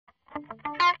Okay,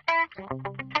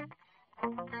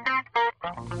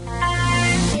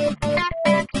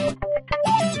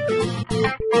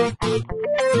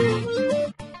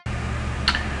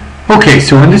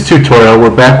 so in this tutorial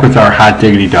we're back with our hot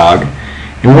diggity dog,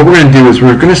 and what we're going to do is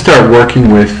we're going to start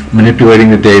working with manipulating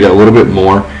the data a little bit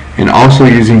more and also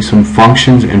using some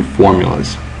functions and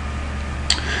formulas.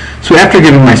 So after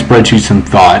giving my spreadsheet some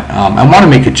thought, I want to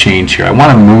make a change here. I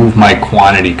want to move my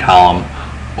quantity column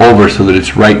over so that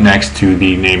it's right next to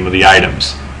the name of the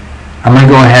items. I'm going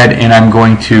to go ahead and I'm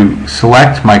going to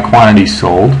select my quantity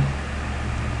sold.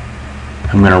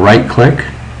 I'm going to right click,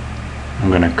 I'm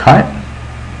going to cut,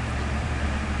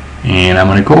 and I'm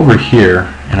going to go over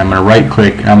here and I'm going to right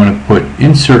click and I'm going to put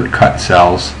insert cut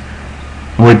cells.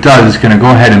 And what it does is going to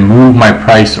go ahead and move my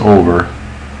price over,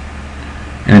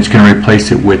 and it's going to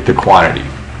replace it with the quantity.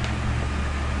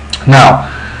 Now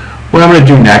what I'm going to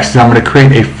do next is I'm going to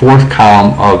create a fourth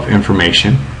column of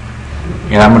information,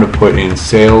 and I'm going to put in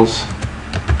sales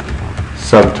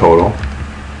subtotal.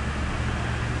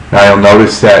 Now you'll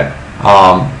notice that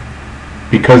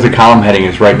because the column heading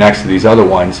is right next to these other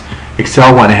ones,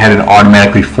 Excel went ahead and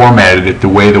automatically formatted it the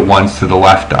way the ones to the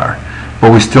left are.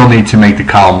 But we still need to make the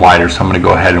column wider, so I'm going to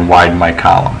go ahead and widen my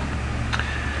column.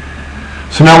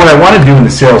 So now what I want to do in the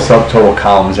sales subtotal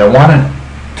column is I want to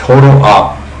total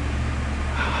up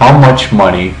how much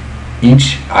money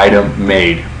each item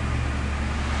made.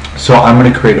 So I'm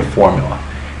going to create a formula.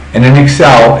 And in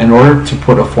Excel, in order to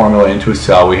put a formula into a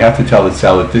cell, we have to tell the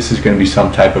cell that this is going to be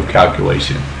some type of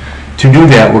calculation. To do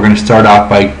that, we're going to start off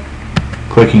by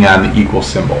clicking on the equal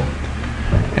symbol.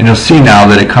 And you'll see now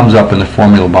that it comes up in the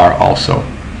formula bar also.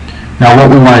 Now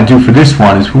what we want to do for this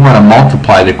one is we want to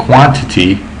multiply the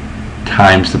quantity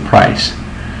times the price.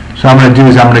 So what I'm going to do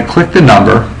is I'm going to click the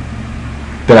number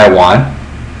that I want,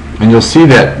 and you'll see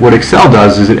that what Excel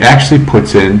does is it actually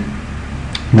puts in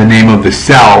the name of the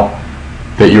cell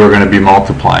that you're going to be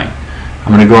multiplying.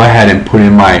 I'm going to go ahead and put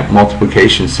in my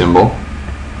multiplication symbol,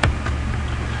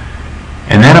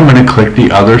 and then I'm going to click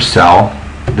the other cell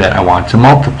that I want to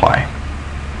multiply.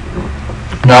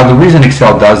 Now the reason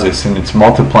Excel does this, and it's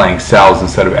multiplying cells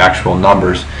instead of actual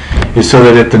numbers, is so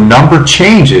that if the number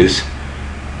changes,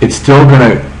 it's still going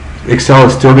to, Excel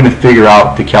is still going to figure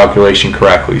out the calculation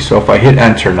correctly. So if I hit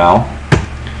enter now,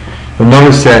 you'll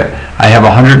notice that I have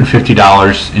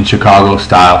 $150 in Chicago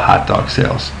style hot dog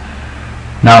sales.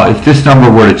 Now if this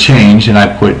number were to change and I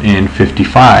put in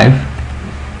 55,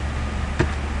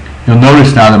 you'll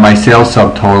notice now that my sales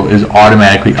subtotal is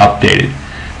automatically updated.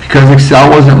 Because Excel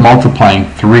wasn't multiplying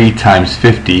 3 times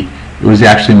 50, it was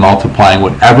actually multiplying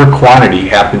whatever quantity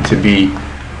happened to be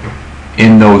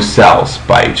in those cells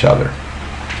by each other.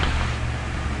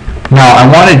 Now I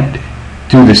want to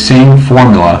do the same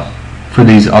formula for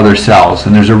these other cells,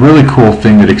 and there's a really cool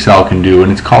thing that Excel can do,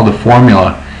 and it's called the the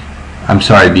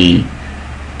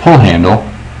pull handle.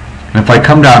 And if I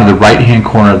come down to the right hand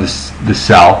corner of the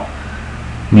cell,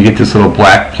 and you get this little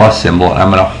black plus symbol, and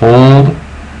I'm going to hold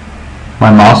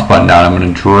my mouse button down, I'm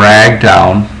going to drag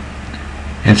down,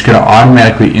 and it's going to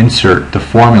automatically insert the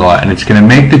formula, and it's going to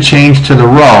make the change to the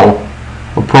row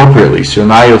appropriately. So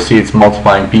now you'll see it's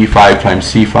multiplying B5 times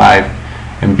C5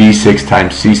 and B6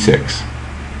 times C6.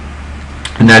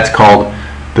 And that's called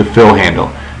the fill handle.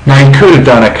 Now you could have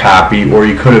done a copy, or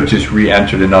you could have just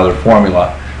re-entered another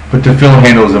formula, but the fill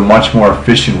handle is a much more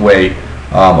efficient way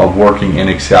of working in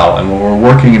Excel. And when we're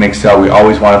working in Excel, we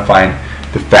always want to find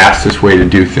the fastest way to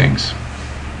do things.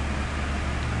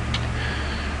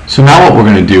 So now what we're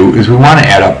going to do is we want to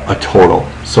add up a total.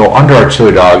 So under our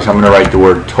chili dogs, I'm going to write the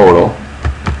word total,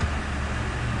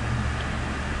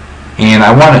 and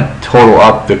I want to total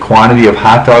up the quantity of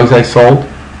hot dogs I sold,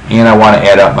 and I want to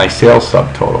add up my sales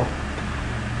subtotal.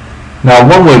 Now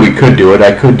one way we could do it,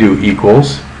 I could do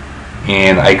equals,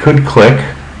 and I could click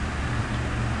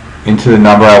into the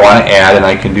number I want to add, and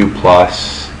I can do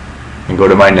plus and go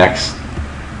to my next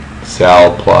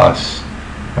cell, plus,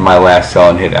 and my last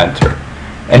cell, and hit enter.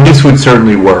 And this would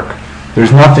certainly work.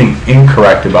 There's nothing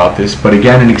incorrect about this, but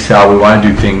again in Excel we want to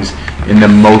do things in the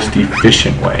most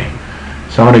efficient way.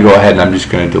 So I'm going to go ahead and I'm just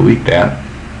going to delete that.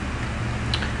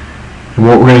 And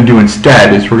what we're going to do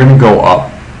instead is we're going to go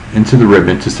up into the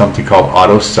ribbon to something called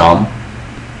Auto Sum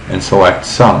and select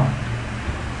Sum.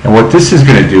 And what this is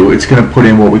going to do, it's going to put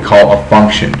in what we call a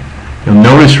function. You'll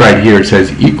notice right here it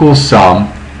says equals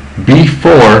sum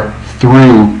B4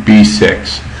 through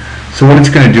B6. So what it's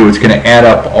going to do, it's going to add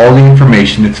up all the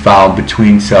information that's found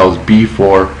between cells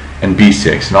B4 and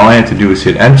B6. And all I have to do is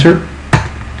hit enter.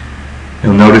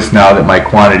 You'll notice now that my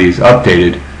quantity is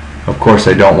updated. Of course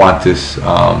I don't want this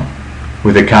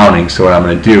with accounting, so what I'm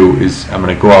going to do is I'm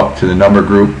going to go up to the number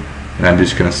group and I'm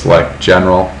just going to select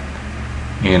general,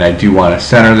 and I do want to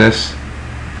center this,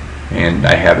 and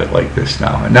I have it like this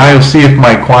now. And now you'll see if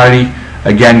my quantity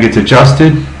again gets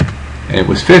adjusted, and it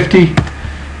was 50,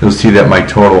 you'll see that my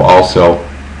total also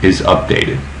is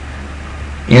updated.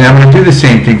 And I'm going to do the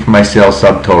same thing for my sales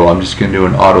subtotal. I'm just going to do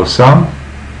an auto sum,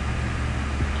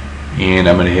 and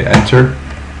I'm going to hit enter,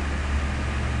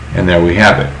 and there we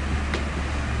have it.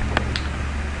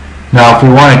 Now if we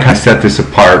want to kind of set this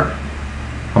apart,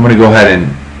 I'm going to go ahead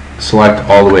and select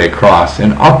all the way across,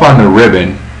 and up on the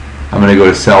ribbon I'm going to go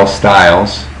to Cell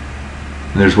Styles,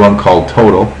 and there's one called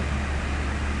Total,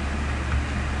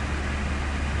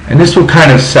 and this will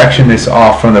kind of section this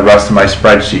off from the rest of my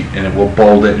spreadsheet, and it will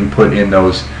bold it and put in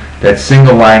that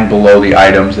single line below the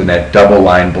items and that double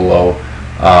line below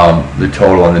the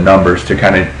total and the numbers to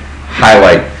kind of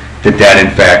highlight that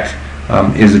in fact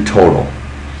is a total.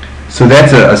 So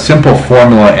that's a simple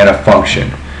formula and a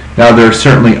function. Now there are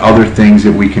certainly other things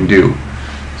that we can do.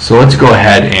 So let's go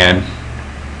ahead and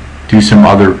do some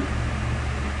other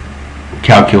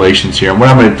calculations here. And what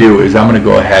I'm going to do is I'm going to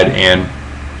go ahead and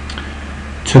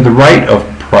to the right of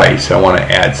price I want to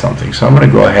add something. So I'm going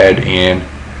to go ahead and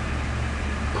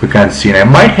click on C, and I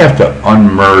might have to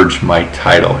unmerge my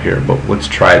title here, but let's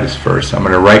try this first. I'm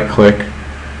going to right click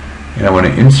and I'm going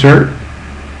to insert.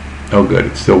 Oh good,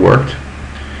 it still worked.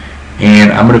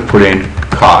 And I'm going to put in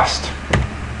cost.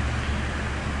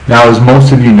 Now, as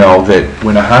most of you know, that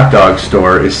when a hot dog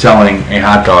store is selling a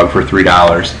hot dog for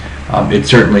 $3,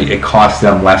 it costs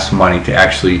them less money to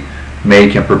actually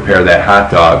make and prepare that hot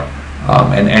dog,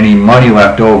 and any money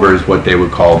left over is what they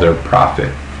would call their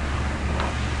profit.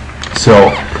 So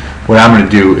what I'm going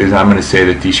to do is I'm going to say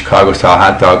that the Chicago style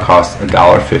hot dog costs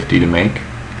 $1.50 to make.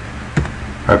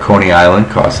 Our Coney Island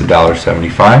costs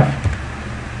 $1.75.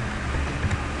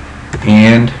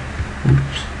 And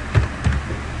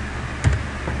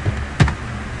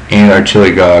our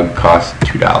chili dog costs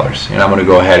 $2. And I'm going to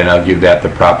go ahead and I'll give that the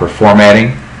proper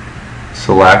formatting.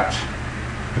 Select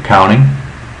accounting.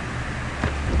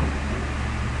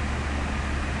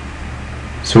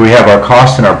 So we have our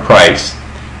cost and our price.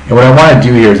 And what I want to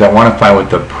do here is I want to find what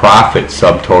the profit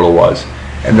subtotal was.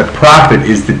 And the profit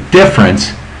is the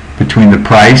difference between the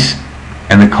price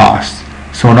and the cost.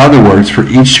 So in other words, for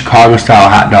each Chicago style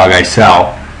hot dog I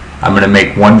sell, I'm going to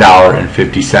make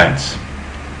 $1.50.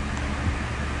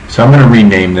 So I'm going to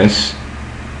rename this.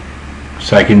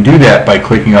 So I can do that by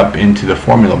clicking up into the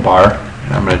formula bar,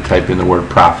 and I'm going to type in the word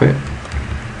profit.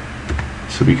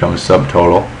 So it becomes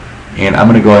subtotal. And I'm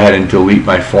going to go ahead and delete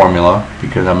my formula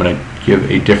because I'm going to give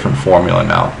a different formula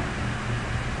now.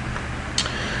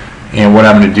 And what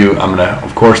I'm going to do, I'm going to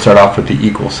of course start off with the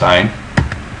equal sign.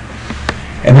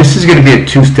 And this is going to be a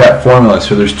two-step formula,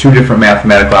 so there's two different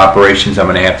mathematical operations I'm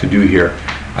going to have to do here.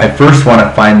 I first want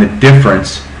to find the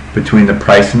difference between the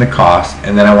price and the cost,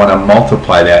 and then I want to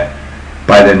multiply that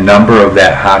by the number of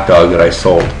that hot dog that I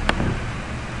sold.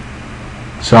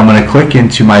 So I'm going to click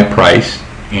into my price,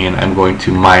 and I'm going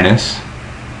to minus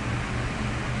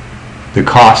the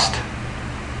cost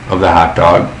of the hot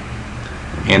dog,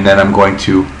 and then I'm going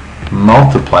to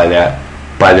multiply that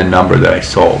by the number that I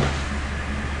sold.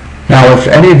 Now, if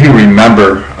any of you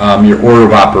remember your order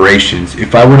of operations,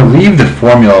 if I were to leave the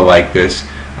formula like this,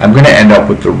 I'm going to end up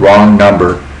with the wrong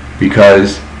number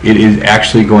because it is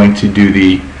actually going to do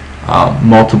the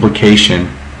multiplication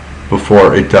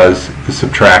before it does the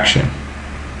subtraction.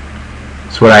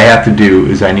 So what I have to do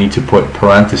is I need to put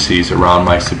parentheses around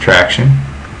my subtraction,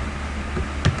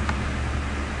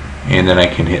 and then I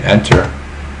can hit enter.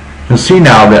 You'll see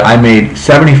now that I made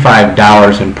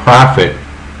 $75 in profit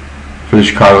for the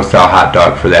Chicago style hot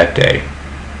dog for that day.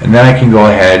 And then I can go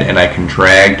ahead and I can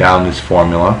drag down this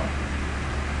formula,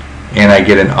 and I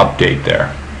get an update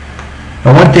there.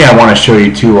 Now, one thing I want to show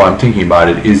you too while I'm thinking about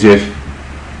it is if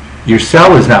your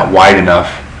cell is not wide enough,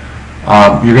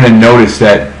 you're going to notice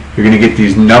that you're going to get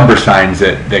these number signs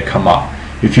that come up.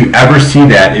 If you ever see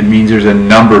that, it means there's a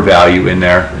number value in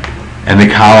there and the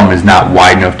column is not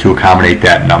wide enough to accommodate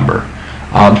that number.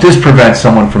 This prevents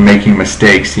someone from making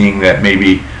mistakes, seeing that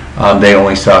maybe they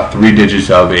only saw 3 digits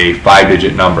of a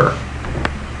 5-digit number.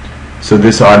 So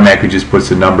this automatically just puts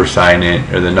the number sign in,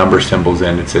 or the number symbols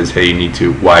in. It says, hey, you need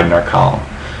to widen our column.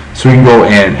 So we can go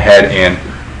ahead and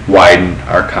widen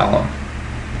our column.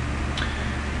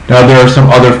 Now there are some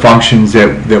other functions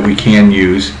that we can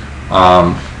use,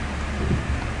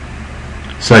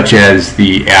 such as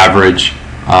the average,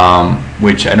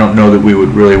 which I don't know that we would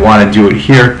really want to do it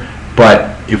here,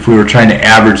 but if we were trying to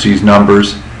average these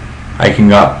numbers, I can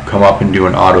come up and do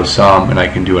an auto sum, and I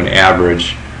can do an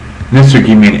average. And this will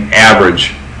give me an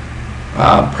average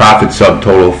profit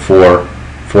subtotal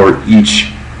for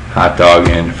each hot dog,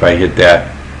 and if I hit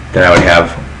that, then I would have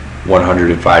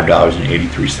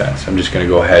 $105.83. I'm just going to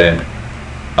go ahead and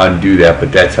undo that,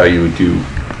 but that's how you would do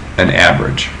an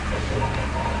average.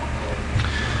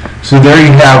 So there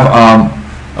you have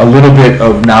a little bit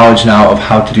of knowledge now of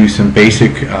how to do some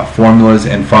basic formulas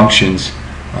and functions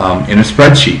in a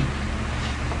spreadsheet.